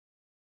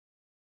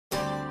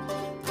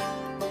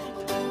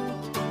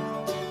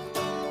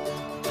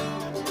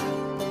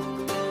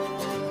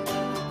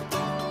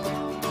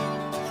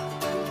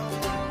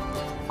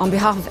On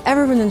behalf of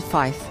everyone in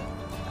Fife,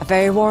 a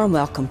very warm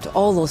welcome to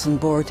all those on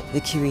board the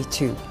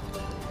QE2.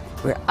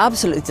 We're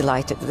absolutely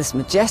delighted that this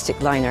majestic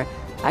liner,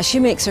 as she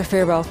makes her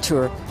farewell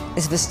tour,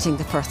 is visiting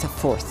the Firth of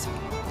Forth.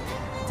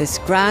 This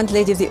grand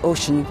lady of the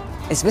ocean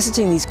is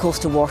visiting these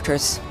coastal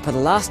waters for the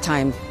last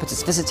time, but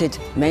has visited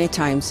many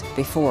times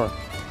before.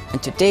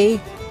 And today,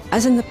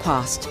 as in the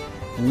past,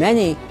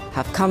 many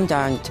have come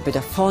down to bid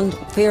a fond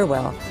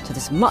farewell to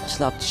this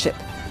much-loved ship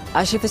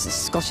as she visits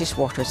Scottish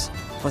waters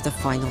for the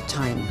final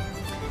time.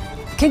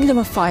 The Kingdom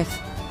of Fife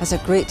has a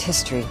great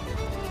history,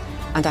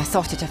 and I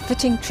thought it a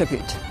fitting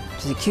tribute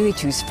to the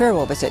QE2's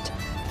farewell visit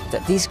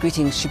that these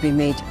greetings should be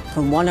made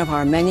from one of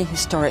our many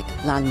historic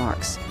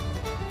landmarks.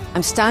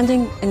 I'm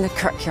standing in the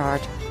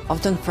kirkyard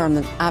of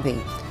Dunfermline Abbey,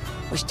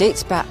 which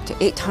dates back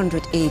to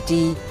 800 AD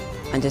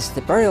and is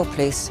the burial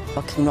place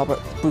of King Robert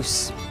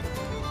Bruce.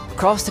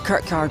 Across the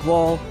kirkyard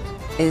wall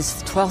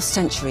is the 12th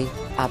century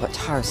Abbot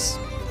House.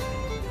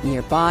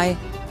 Nearby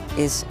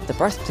is the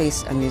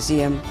birthplace and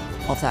museum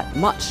of that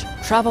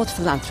much-travelled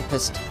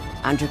philanthropist,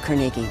 Andrew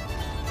Carnegie.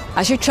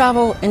 As you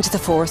travel into the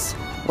Forth,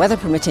 weather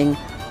permitting,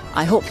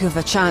 I hope you have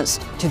a chance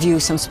to view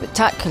some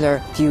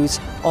spectacular views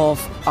of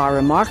our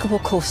remarkable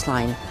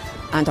coastline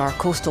and our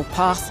coastal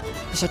path,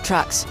 which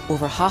attracts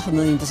over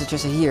 500,000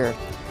 visitors a year.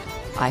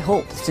 I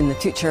hope that in the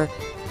future,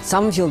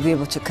 some of you will be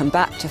able to come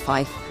back to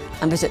Fife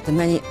and visit the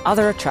many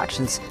other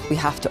attractions we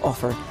have to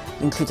offer,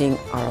 including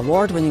our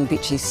award-winning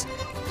beaches,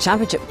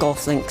 championship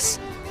golf links,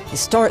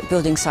 historic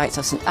building sites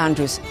of St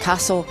Andrew's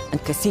Castle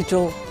and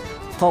Cathedral,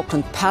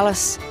 Falkland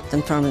Palace,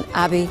 Dunfermline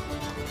Abbey,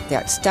 the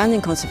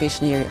outstanding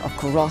conservation area of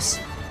Culross,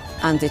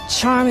 and the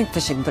charming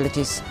fishing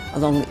villages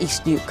along the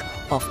East Neuk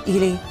of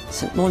Ely,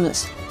 St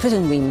Monet's,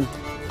 Priddenweem,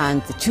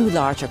 and the two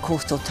larger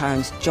coastal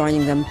towns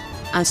joining them,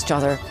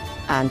 Anstruther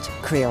and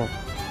Crail.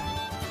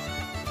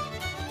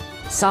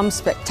 Some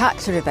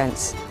spectacular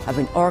events have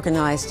been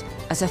organised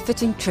as a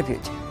fitting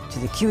tribute to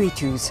the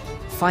QE2's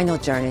final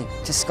journey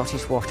to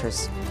Scottish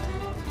waters.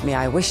 May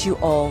I wish you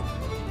all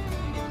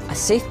a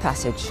safe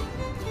passage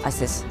as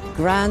this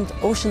grand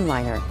ocean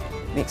liner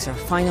makes her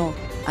final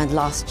and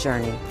last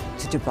journey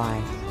to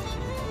Dubai.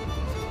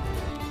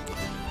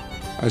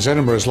 As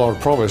Edinburgh's Lord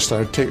Provost, I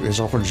would take this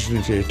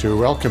opportunity to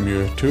welcome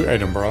you to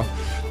Edinburgh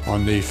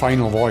on the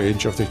final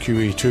voyage of the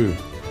QE2.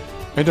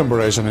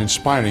 Edinburgh is an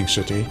inspiring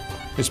city.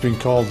 It's been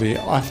called the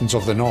Athens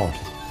of the North,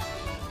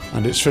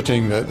 and it's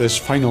fitting that this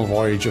final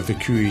voyage of the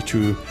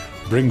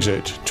QE2 brings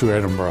it to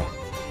Edinburgh.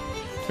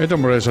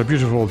 Edinburgh is a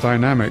beautiful,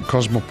 dynamic,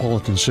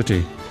 cosmopolitan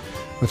city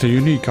with a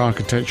unique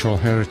architectural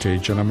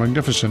heritage and a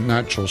magnificent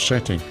natural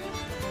setting,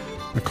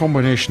 a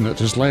combination that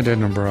has led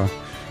Edinburgh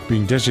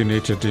being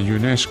designated a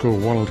UNESCO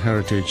World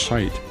Heritage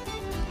Site.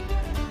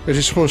 It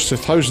is host to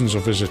thousands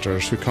of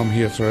visitors who come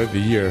here throughout the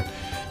year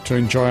to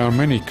enjoy our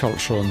many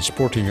cultural and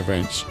sporting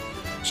events,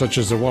 such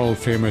as the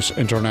world-famous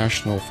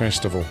International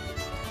Festival.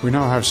 We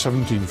now have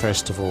 17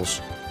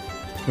 festivals.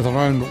 With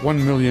around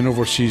 1 million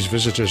overseas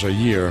visitors a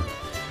year,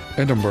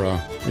 Edinburgh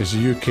is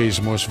the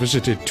UK's most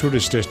visited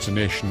tourist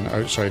destination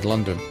outside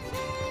London.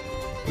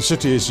 The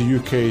city is the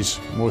UK's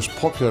most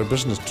popular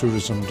business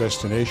tourism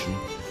destination,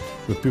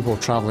 with people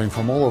travelling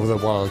from all over the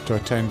world to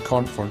attend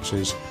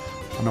conferences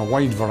on a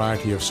wide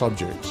variety of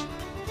subjects.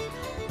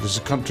 It is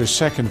the country's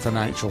second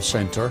financial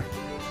centre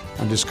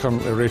and is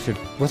currently rated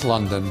with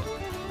London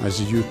as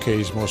the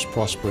UK's most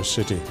prosperous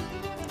city.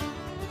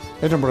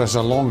 Edinburgh has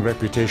a long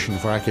reputation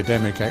for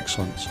academic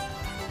excellence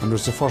and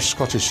was the first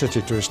Scottish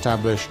city to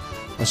establish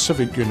a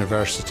civic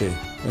university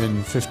in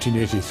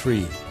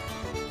 1583.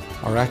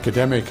 Our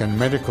academic and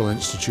medical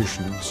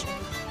institutions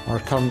are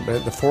currently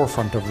at the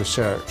forefront of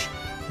research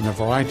in a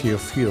variety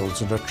of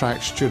fields and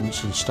attract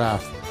students and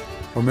staff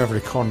from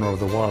every corner of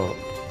the world.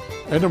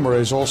 Edinburgh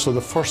is also the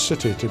first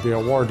city to be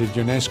awarded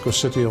UNESCO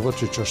City of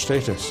Literature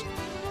status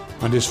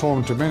and is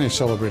home to many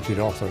celebrated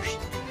authors,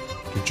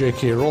 to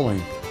J.K.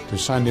 Rowling, to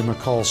Sandy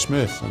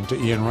McCall-Smith and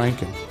to Ian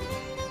Rankin.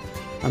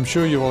 I'm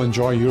sure you will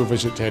enjoy your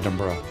visit to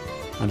Edinburgh,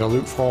 and I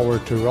look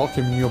forward to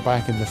welcoming you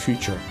back in the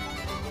future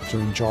to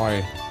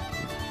enjoy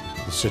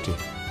the city.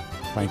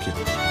 Thank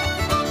you.